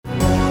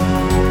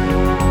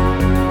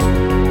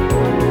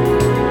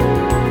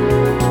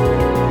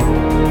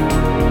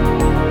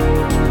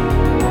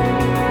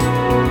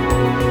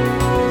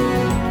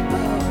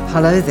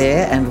Hello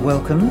there and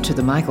welcome to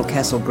the Michael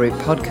Castle Group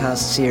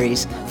podcast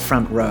series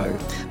Front Row.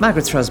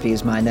 Margaret Throsby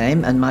is my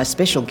name and my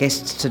special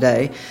guests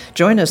today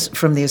join us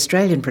from the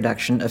Australian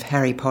production of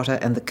Harry Potter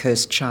and the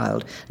Cursed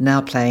Child,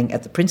 now playing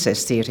at the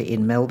Princess Theatre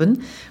in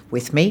Melbourne.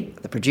 With me,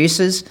 the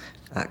producers,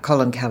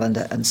 Colin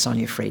Callender and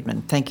Sonia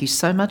Friedman. Thank you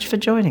so much for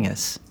joining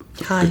us.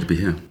 Hi. Good to be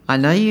here. I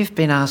know you've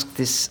been asked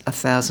this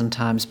 1,000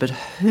 times, but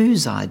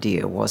whose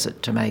idea was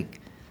it to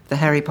make the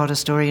Harry Potter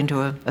story into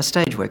a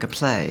stage work, a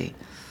play?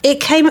 It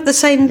came at the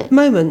same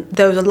moment.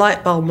 There was a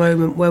light bulb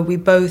moment where we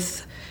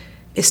both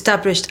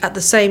established at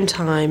the same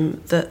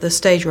time that the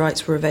stage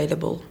rights were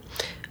available.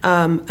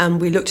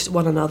 And we looked at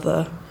one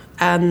another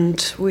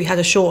and we had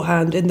a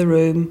shorthand in the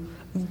room.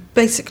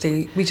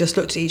 Basically, we just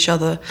looked at each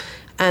other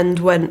and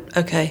went,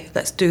 OK,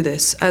 let's do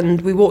this.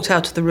 And we walked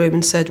out of the room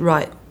and said,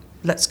 right,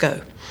 let's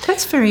go.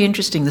 That's very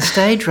interesting. The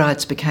stage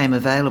rights became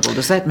available.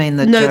 Does that mean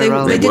that they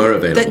were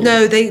available?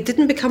 No, they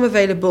didn't become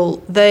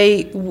available.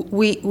 We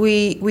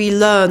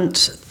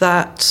learnt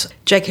that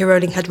J.K.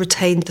 Rowling had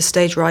retained the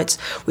stage rights,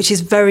 which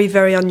is very,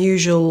 very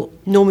unusual.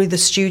 Normally, the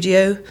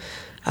studio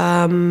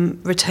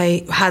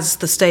has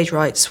the stage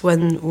rights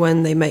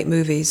when they make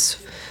movies.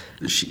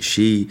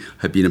 She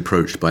had been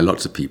approached by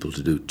lots of people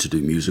to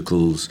do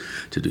musicals,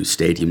 to do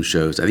stadium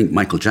shows. I think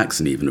Michael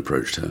Jackson even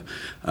approached her,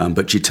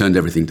 but she turned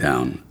everything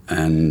down.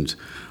 And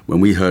when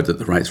we heard that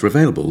the rights were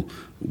available,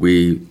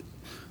 we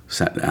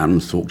sat down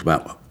and talked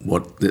about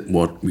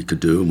what we could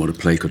do and what a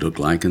play could look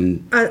like.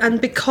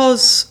 And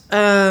because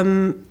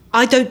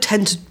I don't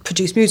tend to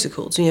produce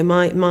musicals,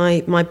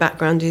 my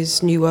background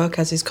is new work,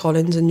 as is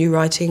Colin's, and new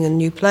writing and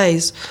new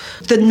plays.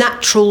 The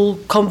natural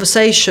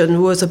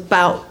conversation was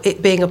about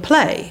it being a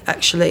play,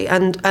 actually,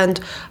 and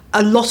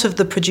a lot of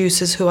the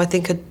producers who I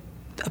think had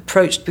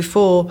approached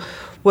before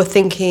were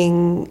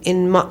thinking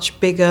in much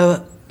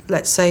bigger,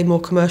 let's say, more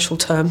commercial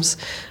terms,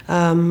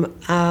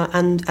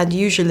 and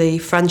usually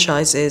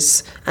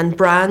franchises and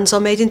brands are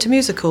made into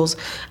musicals,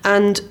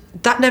 and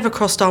that never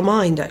crossed our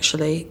mind,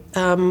 actually.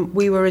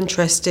 We were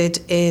interested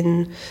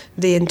in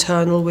the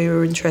internal, we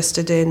were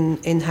interested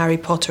in Harry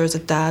Potter as a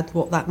dad,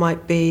 what that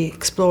might be,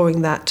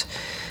 exploring that.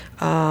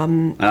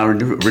 Our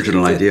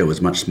original idea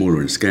was much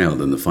smaller in scale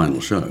than the final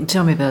show.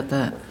 Tell me about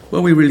that.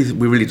 Well, we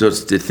really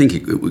did think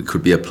it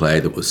could be a play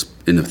that was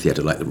in a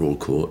theatre like the Royal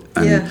Court,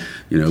 and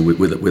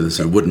with a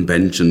sort of wooden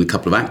bench and a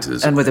couple of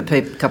actors, and with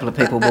a couple of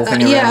people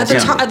walking around. Yeah,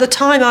 at the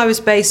time I was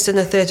based in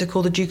a theatre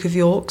called the Duke of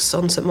York's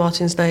on St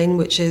Martin's Lane,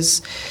 which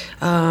is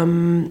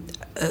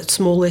a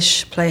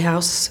smallish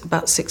playhouse,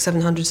 about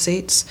 600-700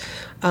 seats.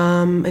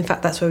 In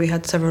fact, that's where we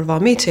had several of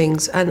our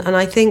meetings, and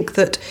I think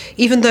that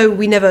even though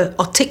we never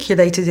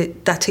articulated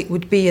it that it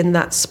would be in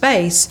that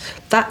space,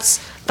 that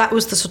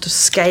was the sort of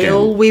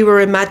scale we were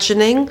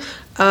imagining.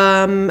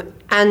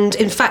 And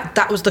in fact,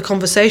 that was the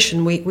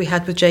conversation we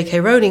had with J.K.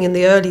 Rowling in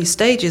the early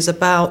stages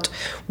about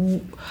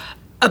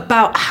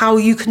how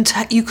you can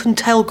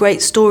tell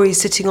great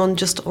stories sitting on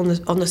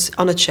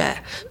a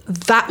chair.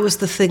 That was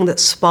the thing that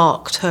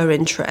sparked her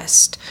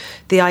interest.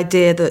 The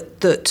idea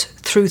that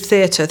through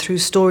theatre, through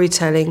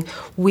storytelling,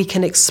 we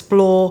can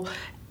explore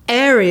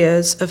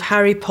areas of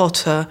Harry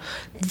Potter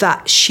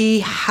that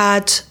she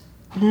had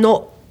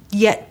not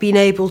yet been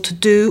able to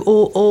do,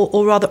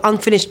 or rather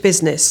unfinished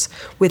business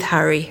with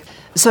Harry.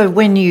 So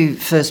when you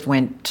first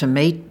went to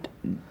meet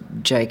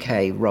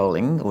J.K.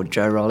 Rowling, or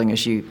Jo Rowling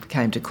as you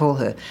came to call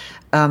her,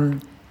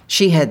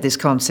 she had this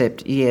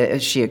concept,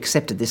 she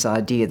accepted this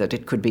idea that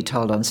it could be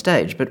told on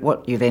stage, but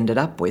what you've ended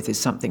up with is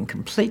something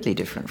completely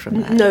different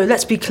from that. No,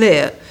 let's be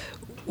clear.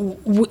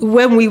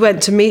 When we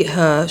went to meet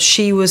her,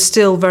 she was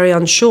still very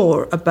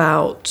unsure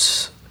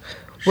about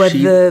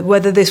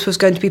whether this was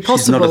going to be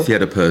possible. She's not a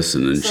theatre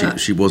person, and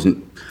she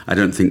wasn't. I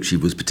don't think she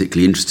was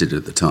particularly interested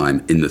at the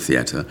time in the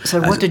theatre. So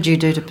what did you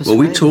do to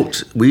persuade her?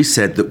 We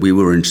said that we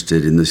were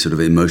interested in the sort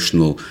of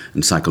emotional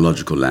and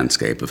psychological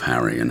landscape of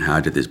Harry, and how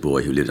did this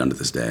boy who lived under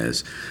the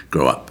stairs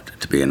grow up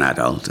to be an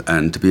adult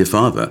and to be a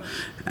father.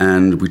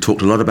 And we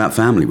talked a lot about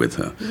family with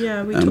her.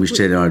 Yeah, we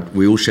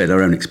all shared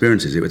our own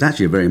experiences. It was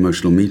actually a very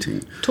emotional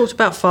meeting. Talked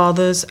about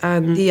fathers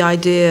and the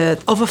idea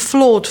of a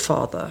flawed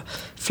father,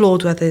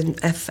 flawed within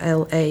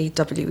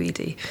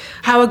FLAWED.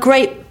 How a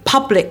great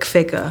public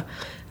figure,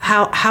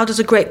 how does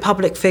a great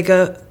public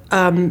figure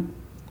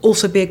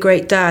also be a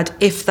great dad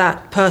if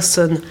that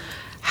person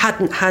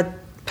hadn't had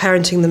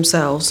parenting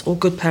themselves or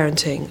good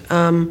parenting?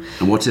 And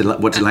what's it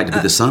like to be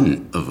the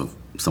son of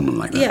someone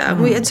like that? Yeah,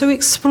 and so we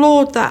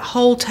explored that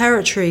whole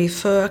territory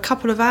for a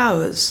couple of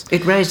hours.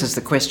 It raises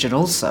the question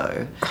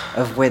also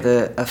of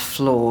whether a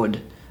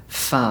flawed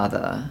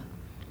father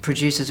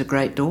produces a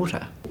great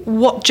daughter.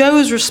 What Jo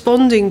was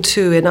responding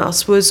to in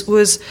us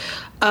was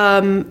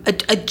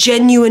a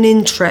genuine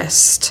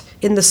interest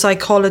in the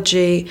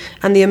psychology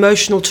and the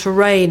emotional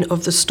terrain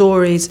of the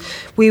stories.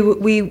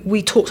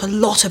 We talked a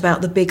lot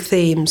about the big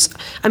themes.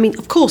 I mean,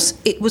 of course,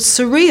 it was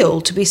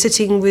surreal to be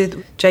sitting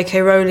with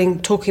J.K. Rowling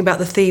talking about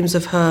the themes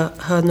of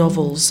her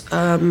novels.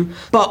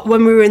 But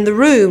when we were in the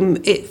room,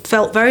 it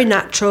felt very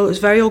natural, it was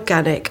very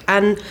organic,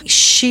 and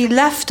she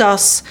left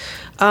us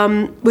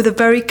with a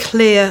very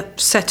clear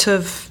set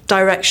of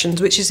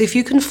directions, which is if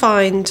you can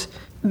find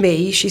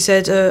me, she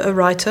said, a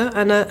writer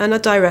and a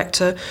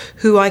director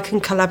who I can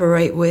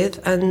collaborate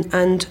with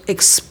and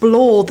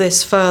explore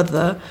this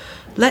further,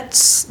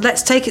 let's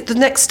take it to the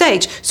next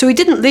stage. So we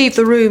didn't leave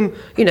the room,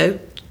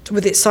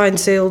 with it signed,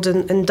 sealed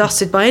and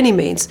dusted by any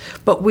means,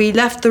 but we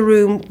left the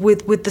room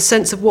with the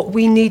sense of what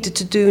we needed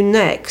to do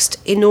next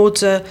in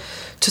order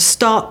to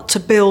start to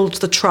build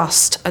the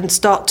trust and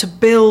start to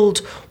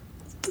build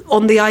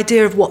on the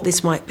idea of what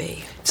this might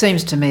be. It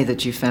seems to me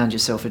that you found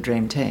yourself a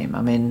dream team.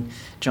 I mean,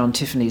 John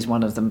Tiffany is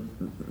one of the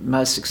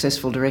most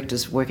successful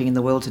directors working in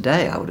the world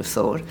today, I would have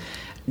thought.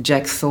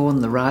 Jack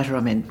Thorne, the writer,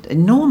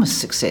 enormous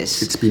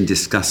success. It's been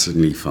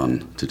disgustingly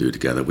fun to do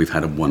together. We've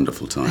had a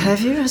wonderful time.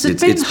 Have you? Has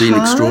it been It's been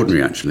hard?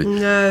 extraordinary, actually.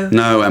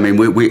 No. I mean,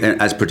 we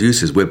as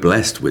producers, we're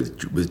blessed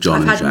with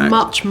John and Jack. I've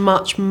had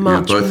much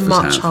both of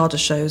us have. harder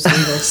shows than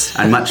this.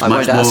 And much I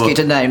won't more, ask you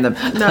to name them.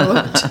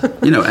 No.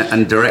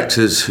 and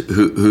directors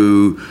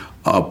who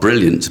are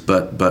brilliant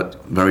but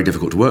very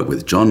difficult to work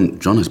with. John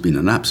has been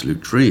an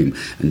absolute dream,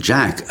 and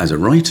Jack as a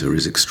writer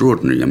is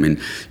extraordinary. I mean,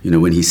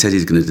 when he said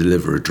he's going to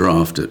deliver a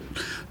draft at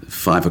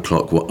 5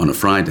 o'clock on a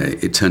Friday,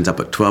 it turned up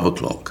at 12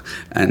 o'clock,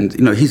 and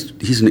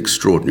he's an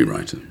extraordinary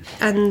writer.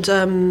 And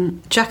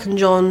Jack and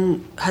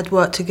John had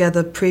worked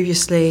together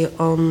previously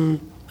on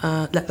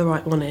Let the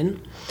Right One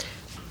In,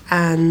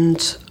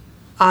 and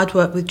I'd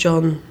worked with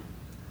John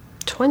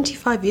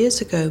 25 years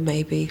ago,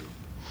 maybe.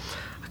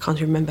 I can't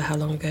even remember how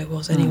long ago it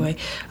was anyway.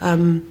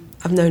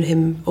 I've known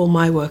him all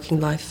my working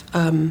life,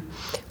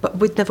 but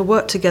we'd never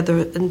worked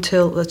together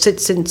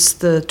since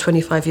the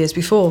 25 years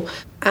before.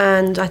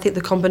 And I think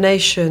the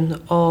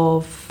combination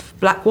of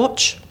Black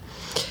Watch,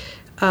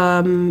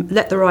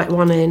 Let the Right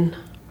One In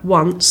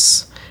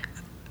once,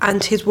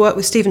 and his work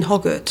with Stephen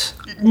Hoggart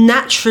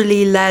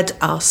naturally led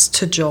us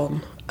to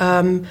John,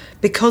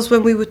 because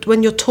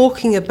when you're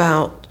talking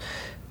about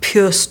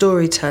pure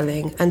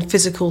storytelling and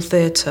physical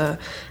theatre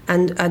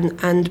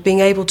and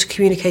being able to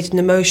communicate an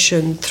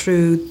emotion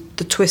through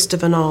the twist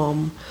of an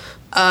arm,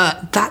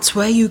 that's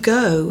where you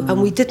go.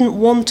 And we didn't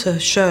want a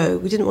show,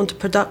 we didn't want a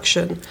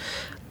production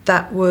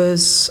that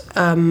was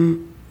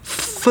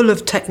full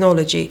of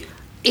technology.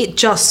 It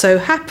just so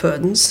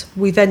happens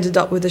we've ended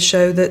up with a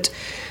show that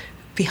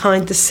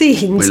behind the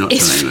scenes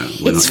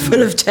is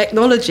full of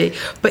technology,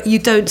 but you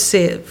don't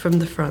see it from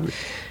the front.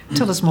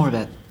 Tell us more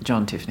about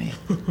John Tiffany.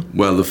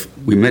 Well,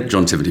 we met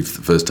John Tiffany for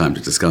the first time to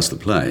discuss the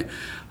play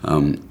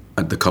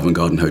at the Covent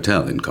Garden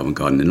Hotel in Covent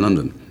Garden in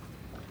London.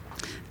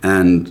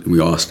 And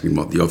we asked him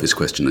what the obvious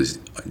question is,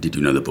 did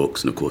you know the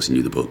books? And of course he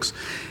knew the books.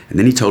 And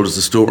then he told us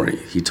the story.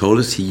 He told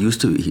us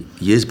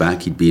years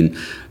back, he'd been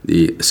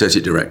the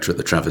associate director at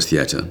the Trafford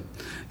Theatre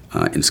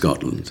in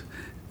Scotland.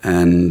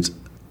 And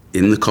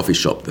in the coffee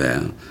shop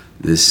there,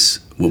 this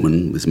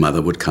woman, this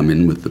mother, would come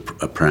in with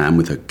a pram,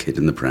 with her kid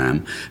in the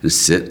pram, and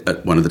sit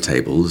at one of the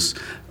tables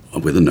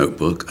with a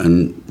notebook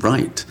and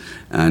write.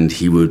 And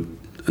he would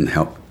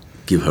help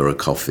give her a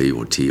coffee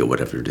or tea or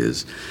whatever it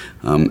is.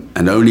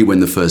 And only when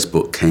the first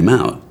book came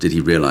out did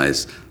he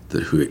realise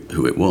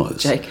who it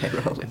was. J.K.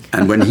 Rowling.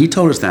 And when he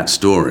told us that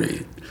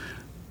story,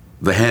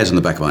 the hairs on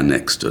the back of our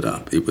neck stood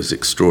up. It was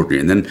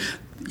extraordinary. And then,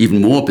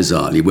 even more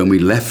bizarrely, when we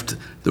left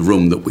the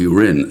room that we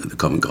were in at the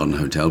Covent Garden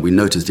Hotel, we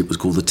noticed it was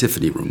called the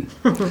Tiffany Room.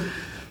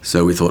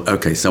 So we thought,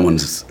 OK,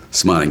 someone's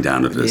smiling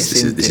down at us.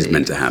 Yes, this is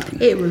meant to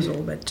happen. It was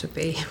all meant to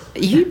be.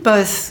 You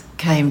both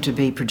came to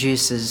be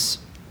producers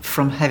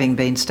from having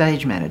been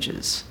stage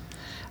managers,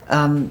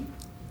 I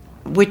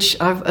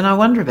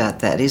wonder about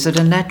that. Is it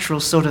a natural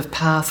sort of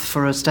path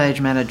for a stage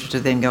manager to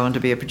then go on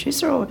to be a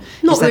producer, or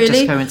Not is that really.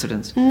 just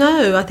coincidence?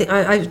 No, I think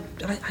I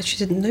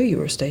actually didn't know you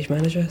were a stage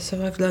manager,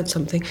 so I've learned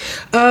something.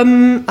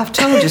 I've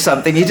told you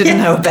something you didn't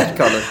know about,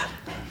 Colin.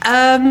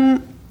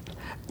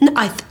 No,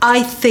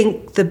 I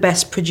think the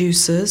best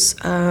producers,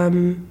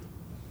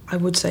 I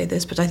would say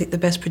this, but I think the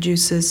best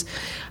producers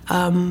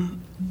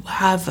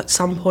have at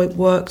some point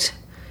worked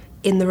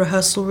in the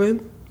rehearsal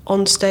room,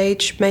 on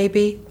stage,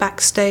 maybe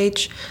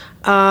backstage.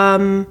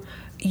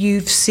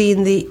 You've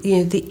seen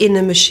the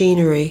inner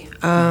machinery,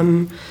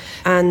 and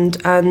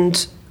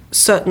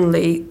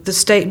certainly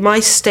my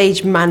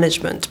stage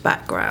management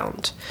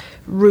background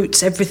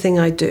roots everything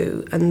I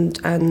do,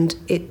 and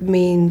it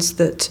means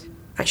that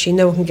actually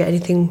no one can get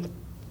anything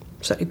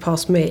certainly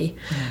past me,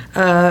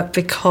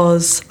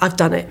 because I've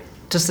done it.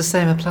 Does the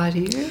same apply to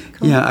you,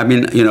 Colin? Yeah, I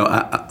mean,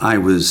 I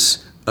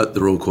was at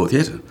the Royal Court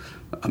Theatre,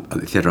 at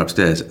the theatre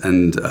upstairs,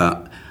 and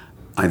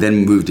I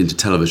then moved into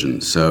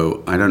television,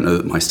 so I don't know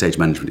that my stage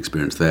management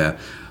experience there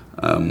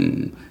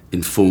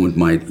informed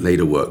my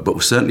later work,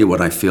 but certainly what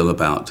I feel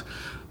about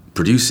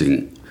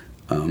producing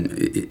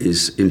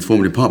is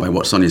informed in part by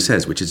what Sonia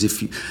says, which is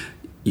if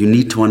you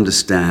need to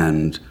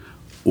understand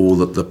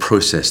all of the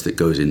process that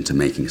goes into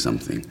making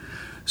something,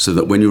 so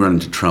that when you run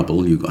into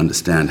trouble, you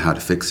understand how to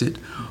fix it,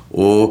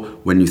 or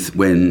when you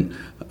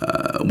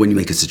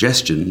make a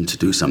suggestion to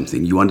do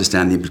something, you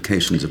understand the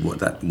implications of what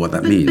that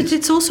means. But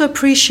it's also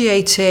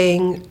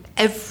appreciating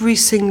every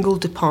single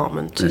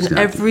department and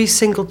Exactly. every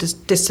single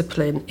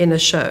discipline in a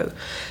show.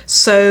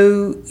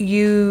 So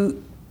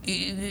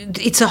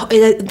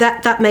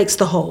that makes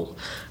the whole.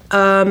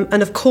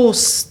 And of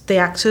course, the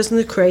actors and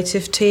the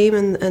creative team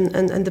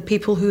and the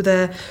people who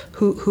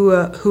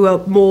are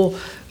more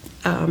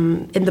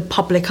in the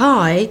public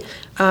eye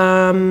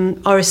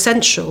are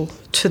essential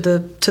to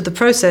the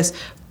process.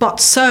 But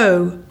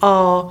so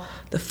are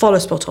the follow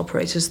spot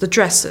operators, the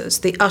dressers,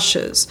 the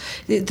ushers,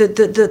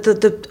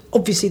 the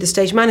obviously the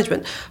stage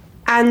management.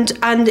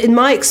 And in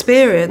my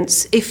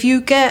experience, if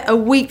you get a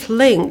weak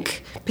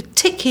link,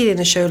 particularly in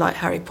a show like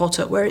Harry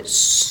Potter, where it's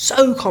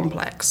so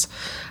complex,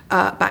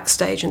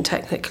 backstage and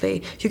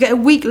technically, if you get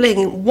a weak link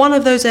in one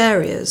of those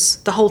areas,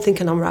 the whole thing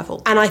can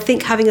unravel. And I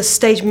think having a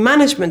stage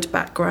management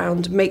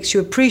background makes you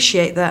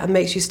appreciate that and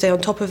makes you stay on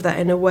top of that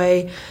in a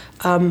way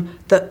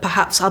that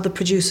perhaps other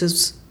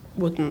producers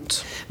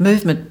wouldn't.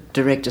 Movement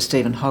director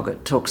Stephen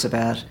Hoggett talks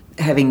about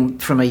having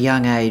from a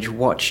young age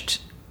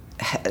watched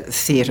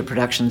theatre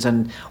productions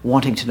and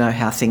wanting to know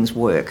how things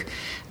work.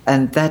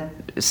 And that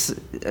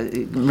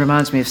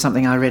reminds me of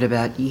something I read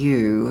about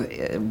you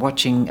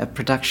watching a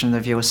production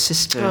of your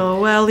sister. Oh,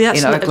 well,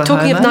 yes. In Oklahoma.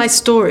 Talking of nice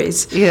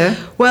stories. Yeah.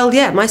 Well,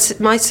 yeah, my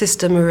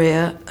sister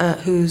Maria,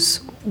 who's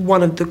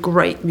one of the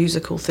great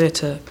musical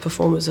theatre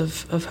performers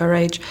of her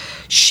age,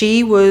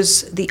 she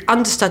was the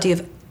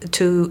understudy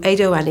to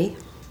Ado Annie.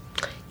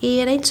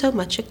 It ain't so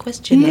much a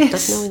question of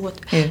not knowing what.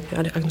 Yeah.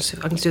 I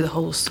can do the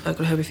whole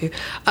Oklahoma Review.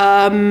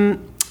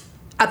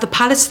 At the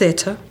Palace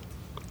Theatre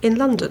in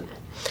London.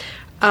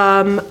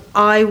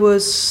 I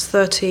was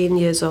 13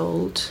 years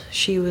old.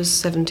 She was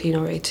 17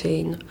 or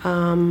 18.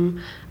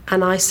 And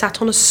I sat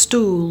on a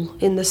stool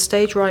in the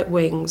stage right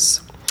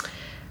wings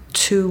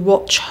to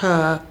watch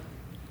her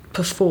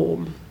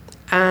perform.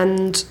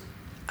 And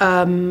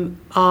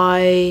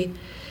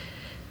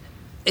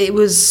it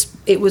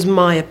was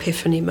my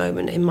epiphany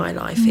moment in my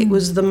life. It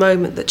was the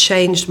moment that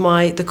changed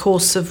the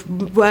course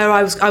of where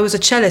I was. I was a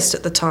cellist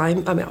at the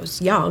time. I mean, I was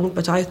young,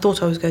 but I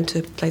thought I was going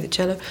to play the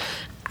cello.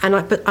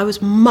 But I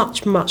was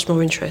much, much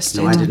more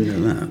interested. No, I didn't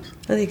know that.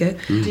 There you go.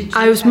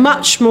 I was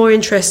much more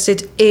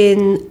interested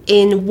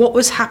in what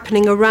was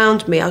happening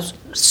around me. I was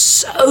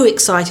so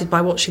excited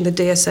by watching the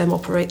DSM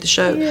operate the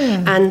show.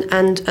 Yeah.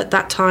 And at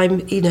that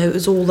time, it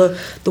was all the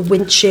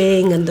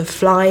winching and the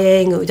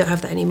flying. We don't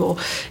have that anymore.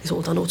 It's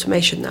all done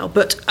automation now.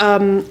 But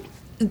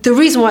the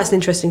reason why it's an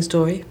interesting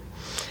story,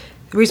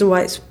 the reason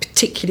why it's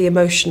particularly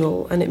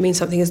emotional and it means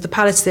something is the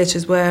Palace Theatre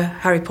is where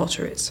Harry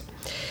Potter is.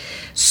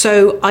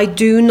 So I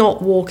do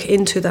not walk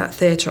into that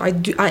theatre.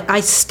 I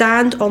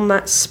stand on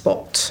that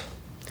spot.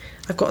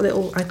 I've got a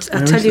little. I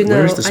tell you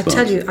now. I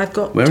tell you, I've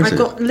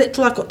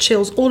got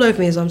chills all over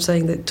me as I'm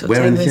saying that.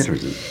 Where in the theatre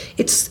is it?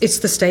 It's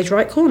the stage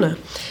right corner.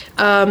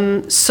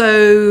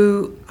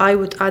 So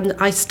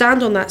I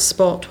stand on that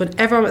spot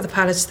whenever I'm at the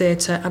Palace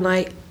Theatre, and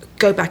I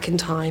go back in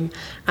time,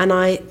 and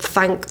I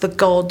thank the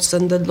gods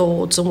and the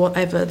lords and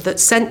whatever that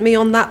sent me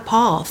on that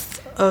path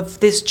of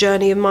this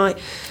journey in my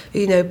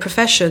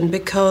profession,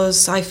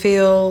 because I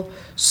feel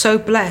so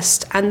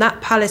blessed. And that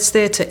Palace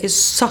Theatre is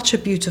such a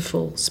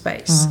beautiful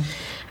space.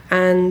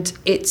 And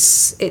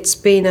it's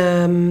been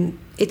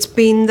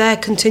there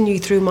continue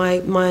through my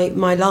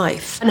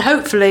life. And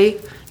hopefully,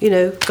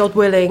 God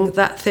willing,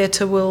 that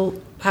theatre will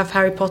have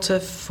Harry Potter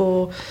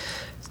for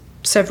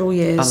several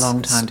years. A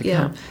long time to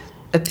come.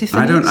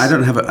 Epiphanies?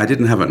 I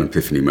didn't have an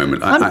epiphany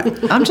moment.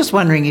 I'm just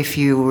wondering if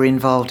you were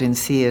involved in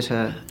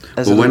theatre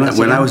as when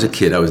I was a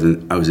kid, I was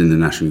in the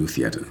National Youth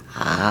Theatre,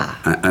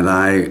 and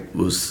I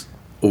was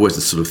always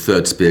the sort of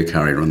third spear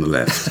carrier on the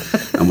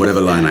left, and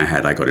whatever line I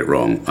had, I got it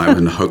wrong. I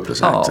was a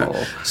hopeless actor,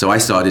 so I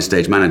started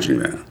stage managing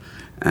there,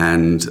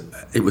 and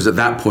it was at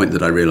that point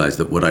that I realised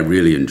that what I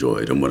really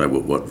enjoyed and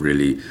what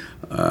really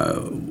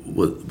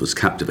was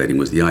captivating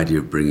was the idea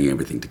of bringing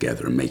everything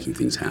together and making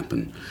things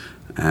happen.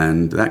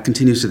 And that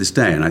continues to this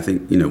day. And I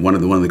think, one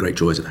of the great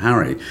joys of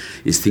Harry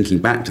is thinking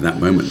back to that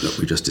moment that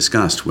we just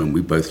discussed when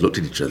we both looked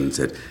at each other and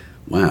said,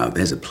 wow,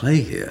 there's a play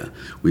here.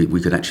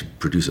 We could actually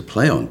produce a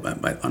play on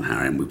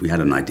Harry, and we had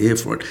an idea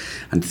for it.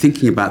 And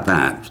thinking about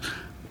that,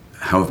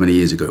 however many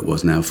years ago it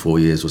was now, 4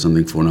 years or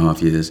something,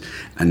 4.5 years,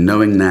 and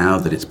knowing now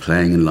that it's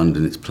playing in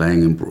London, it's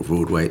playing in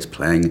Broadway, it's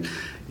playing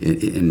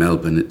in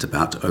Melbourne, it's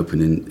going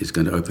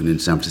to open in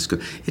San Francisco.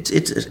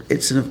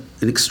 It's an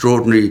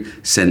extraordinary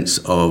sense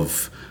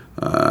of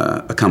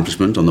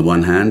accomplishment on the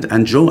one hand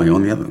and joy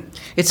on the other.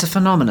 It's a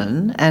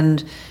phenomenon,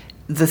 and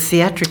the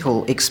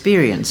theatrical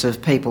experience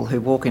of people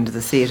who walk into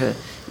the theatre,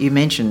 you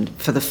mentioned,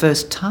 for the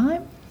first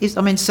time,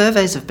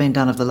 surveys have been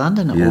done of the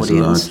London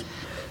audience.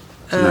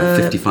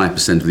 Like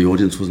 55% of the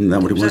audience, wasn't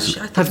that what it was?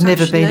 I've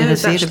never been in a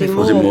theatre before.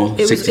 Was it more?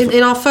 It was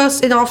in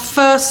our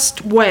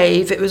first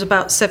wave. It was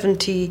about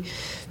 70.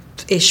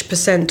 ish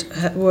percent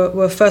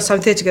were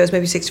first-time theatre goers,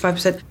 maybe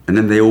 65%. And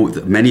then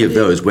many of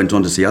those went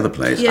on to see other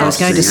plays. Yeah. I was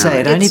going to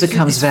say, it only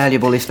becomes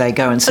valuable if they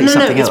go and see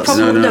something else.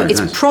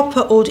 It's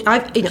proper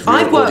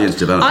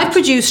audience. I've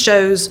produced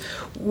shows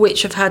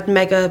which have had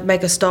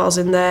mega stars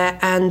in there,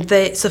 and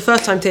it's the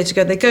first-time theatre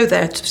goer. They go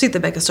there to see the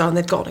mega star and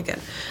they've gone again,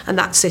 and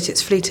that's it.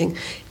 It's fleeting.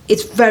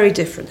 It's very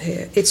different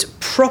here. It's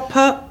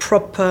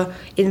proper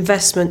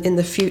investment in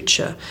the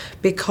future,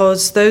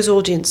 because those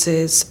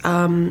audiences,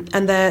 and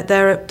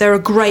they're a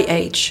great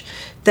age.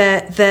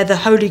 They're the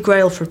holy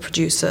grail for a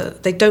producer.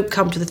 They don't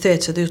come to the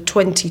theatre. They're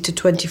 20 to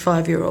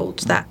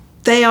 25-year-olds. That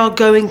they are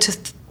going to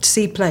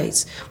see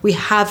plays. We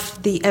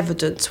have the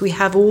evidence. We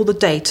have all the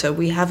data.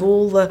 We have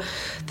all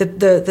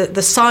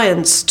the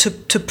science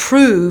to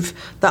prove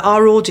that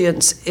our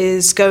audience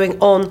is going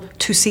on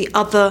to see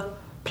other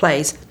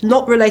plays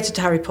not related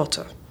to Harry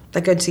Potter.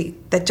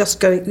 They're just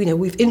going,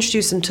 we've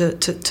introduced them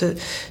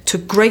to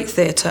great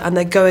theatre, and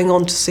they're going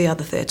on to see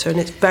other theatre, and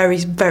it's very,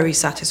 very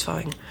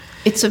satisfying.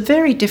 It's a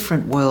very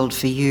different world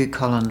for you,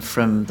 Colin,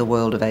 from the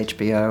world of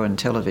HBO and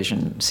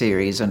television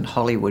series and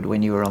Hollywood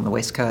when you were on the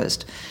West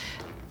Coast.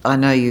 I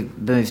know you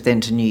moved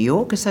then to New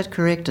York, is that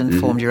correct, and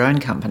formed your own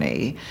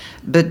company.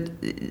 But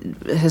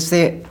has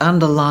there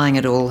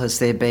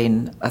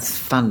been a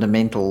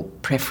fundamental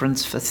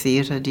preference for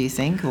theatre, do you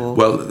think? Or?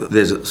 Well,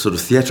 there's a sort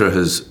of theatre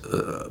has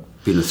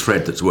been a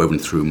thread that's woven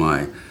through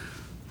my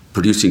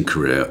producing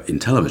career in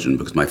television,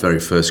 because my very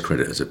first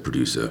credit as a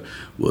producer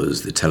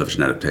was the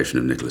television adaptation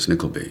of Nicholas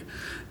Nickleby.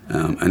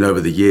 And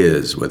over the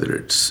years, whether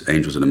it's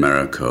Angels in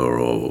America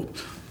or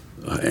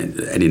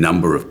any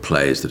number of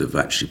plays that have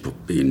actually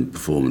been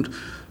performed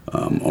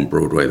on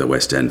Broadway, the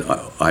West End,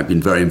 I've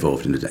been very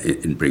involved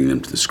in bringing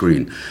them to the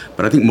screen.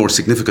 But I think more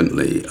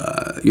significantly,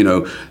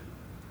 the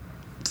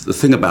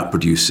thing about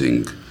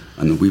producing,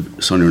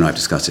 and Sonia and I have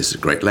discussed this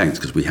at great length,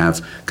 because we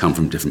have come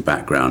from different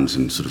backgrounds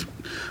and sort of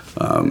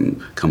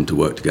come to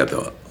work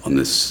together on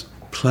this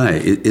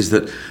play, is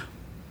that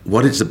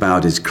what it's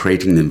about is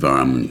creating an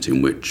environment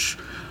in which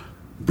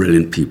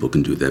brilliant people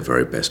can do their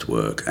very best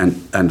work,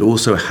 and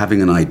also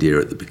having an idea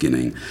at the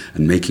beginning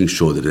and making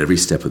sure that every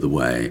step of the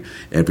way,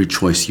 every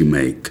choice you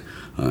make,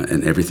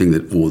 and everything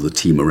that all the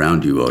team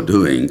around you are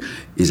doing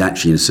is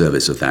actually in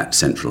service of that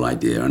central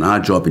idea. And our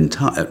job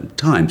at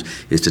times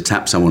is to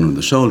tap someone on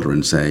the shoulder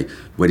and say,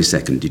 wait a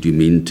second, did you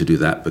mean to do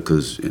that?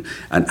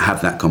 And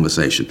have that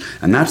conversation.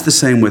 And that's the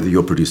same whether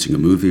you're producing a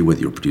movie,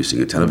 whether you're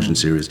producing a television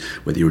series,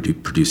 whether you're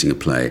producing a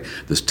play.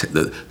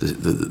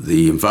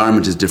 The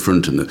environment is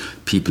different and the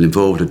people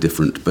involved are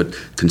different, but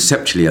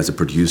conceptually as a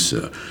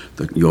producer,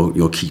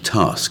 your key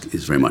task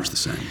is very much the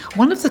same.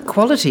 One of the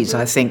qualities,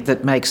 I think,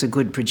 that makes a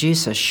good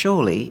producer,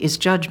 surely, is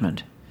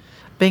judgment.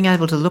 Being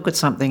able to look at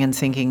something and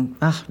thinking,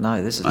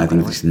 no, this is not. I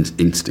think it's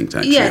instinct,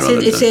 actually. Yes,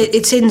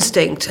 it's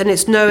instinct, and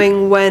it's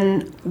knowing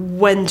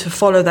when to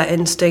follow that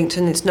instinct,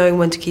 and it's knowing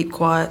when to keep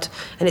quiet,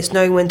 and it's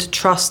knowing when to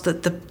trust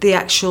that the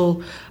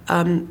actual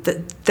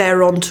that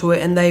they're onto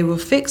it and they will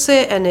fix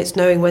it, and it's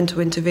knowing when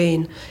to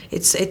intervene.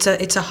 It's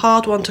a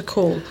hard one to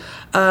call,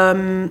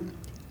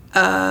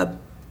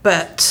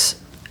 but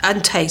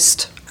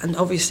taste. And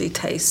obviously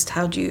taste,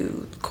 how do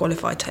you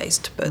qualify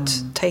taste?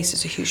 But taste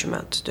is a huge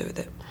amount to do with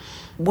it.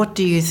 What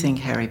do you think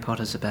Harry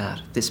Potter's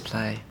about, this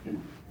play?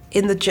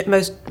 In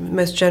the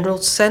most general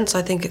sense,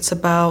 I think it's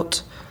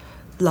about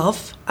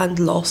love and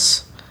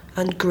loss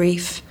and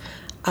grief,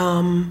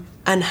 and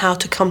how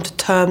to come to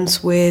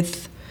terms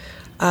with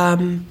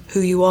who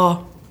you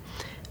are.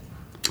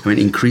 I mean,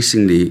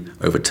 increasingly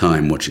over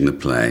time watching the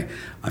play,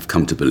 I've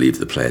come to believe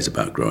the play is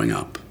about growing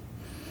up.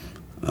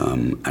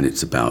 And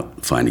it's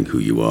about finding who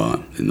you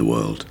are in the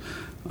world,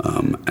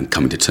 and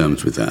coming to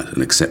terms with that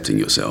and accepting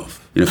yourself.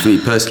 For me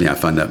personally, I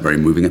find that very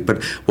moving.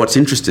 But what's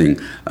interesting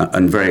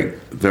and very,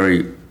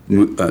 very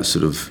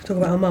sort of talk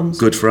about our mums.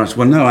 Good for us.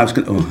 Well, no, I was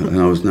going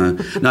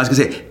to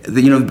say,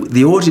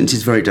 the audience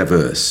is very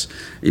diverse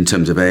in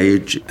terms of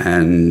age,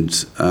 and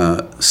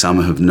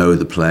some know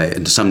the play,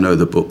 and some know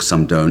the book,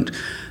 some don't.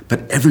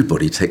 But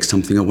everybody takes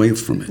something away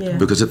from it,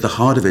 because at the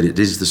heart of it, it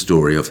is the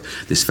story of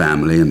this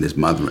family and this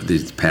mother,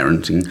 this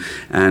parenting,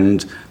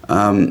 and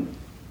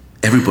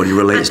everybody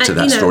relates to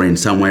that story in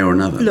some way or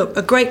another. Look,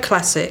 a great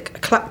classic,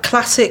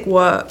 classic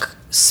work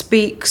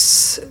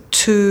speaks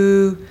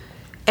to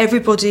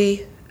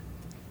everybody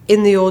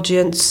in the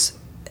audience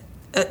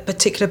at a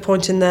particular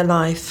point in their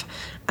life,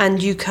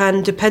 and you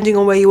can, depending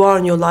on where you are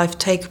in your life,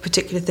 take a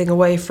particular thing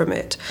away from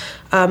it,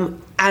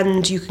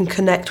 and you can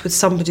connect with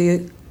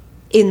somebody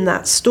in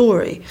that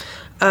story,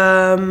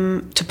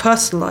 to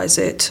personalise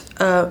it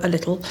a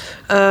little.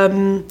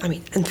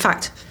 In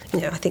fact,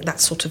 I think that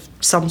sort of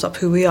sums up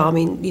who we are.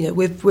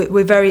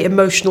 We're very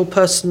emotional,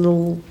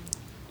 personal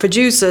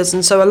producers,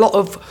 and so a lot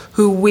of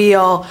who we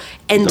are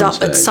end up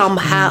at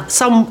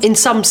in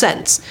some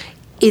sense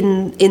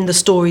in the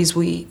stories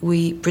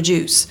we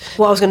produce.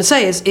 What I was going to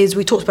say is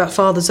we talked about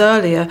Fathers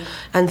earlier,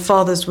 and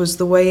Fathers was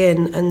the way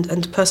in,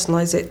 and to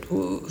personalise it.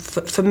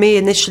 For me,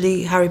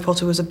 initially, Harry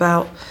Potter was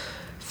about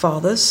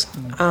fathers,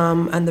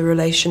 and the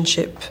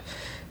relationship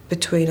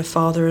between a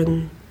father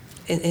and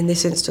in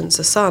this instance,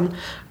 a son.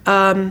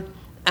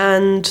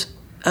 And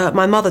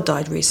my mother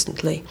died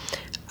recently,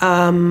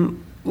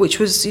 which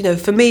was,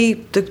 for me,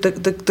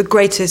 the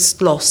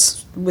greatest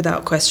loss,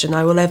 without question,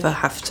 I will ever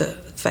have to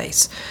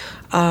face.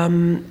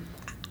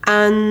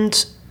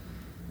 And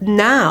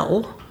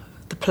now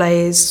the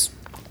play is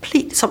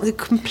something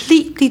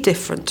completely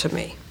different to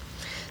me.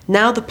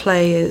 Now the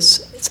play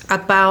it's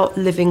about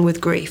living with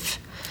grief.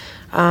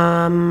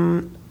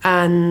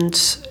 And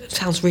it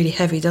sounds really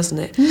heavy, doesn't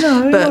it?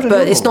 No, not at all.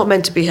 It's not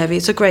meant to be heavy.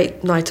 It's a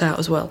great night out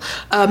as well.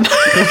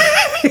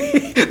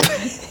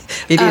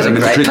 It is a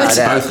great night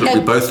out. We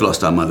both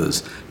lost our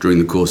mothers during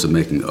the course of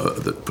making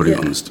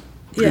producing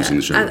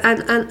the show.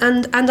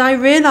 And I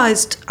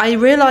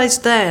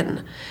realised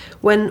then,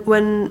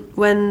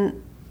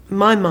 when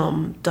my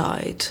mum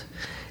died,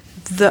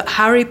 that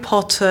Harry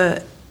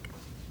Potter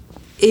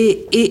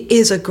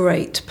is a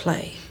great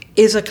play,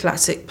 is a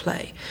classic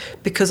play,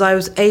 because I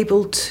was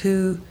able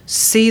to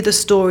see the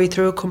story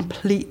through a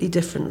completely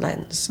different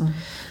lens. Mm.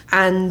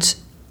 And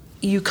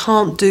you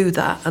can't do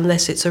that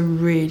unless it's a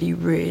really,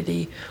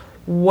 really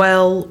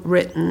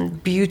well-written,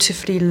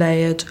 beautifully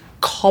layered,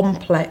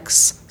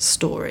 complex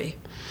story.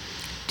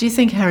 Do you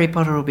think Harry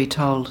Potter will be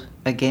told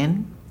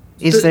again?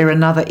 Is there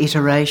another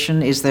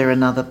iteration? Is there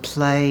another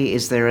play?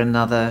 Is there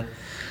another...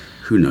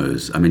 Who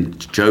knows? I mean,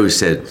 Jo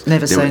said...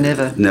 Never say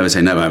never. Never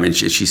say never. I mean,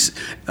 she's,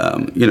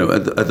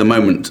 at the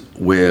moment,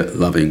 we're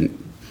loving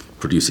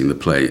producing the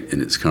play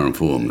in its current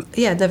form.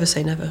 Yeah, never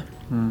say never.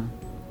 Mm.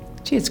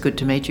 Gee, it's good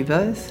to meet you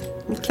both.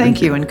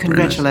 Thank you, and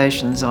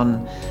congratulations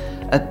on,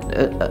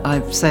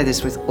 I say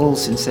this with all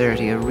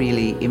sincerity, a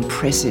really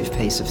impressive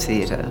piece of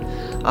theatre.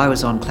 I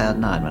was on cloud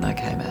nine when I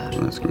came out.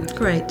 Oh, that's great.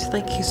 Great,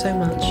 thank you so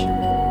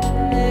much.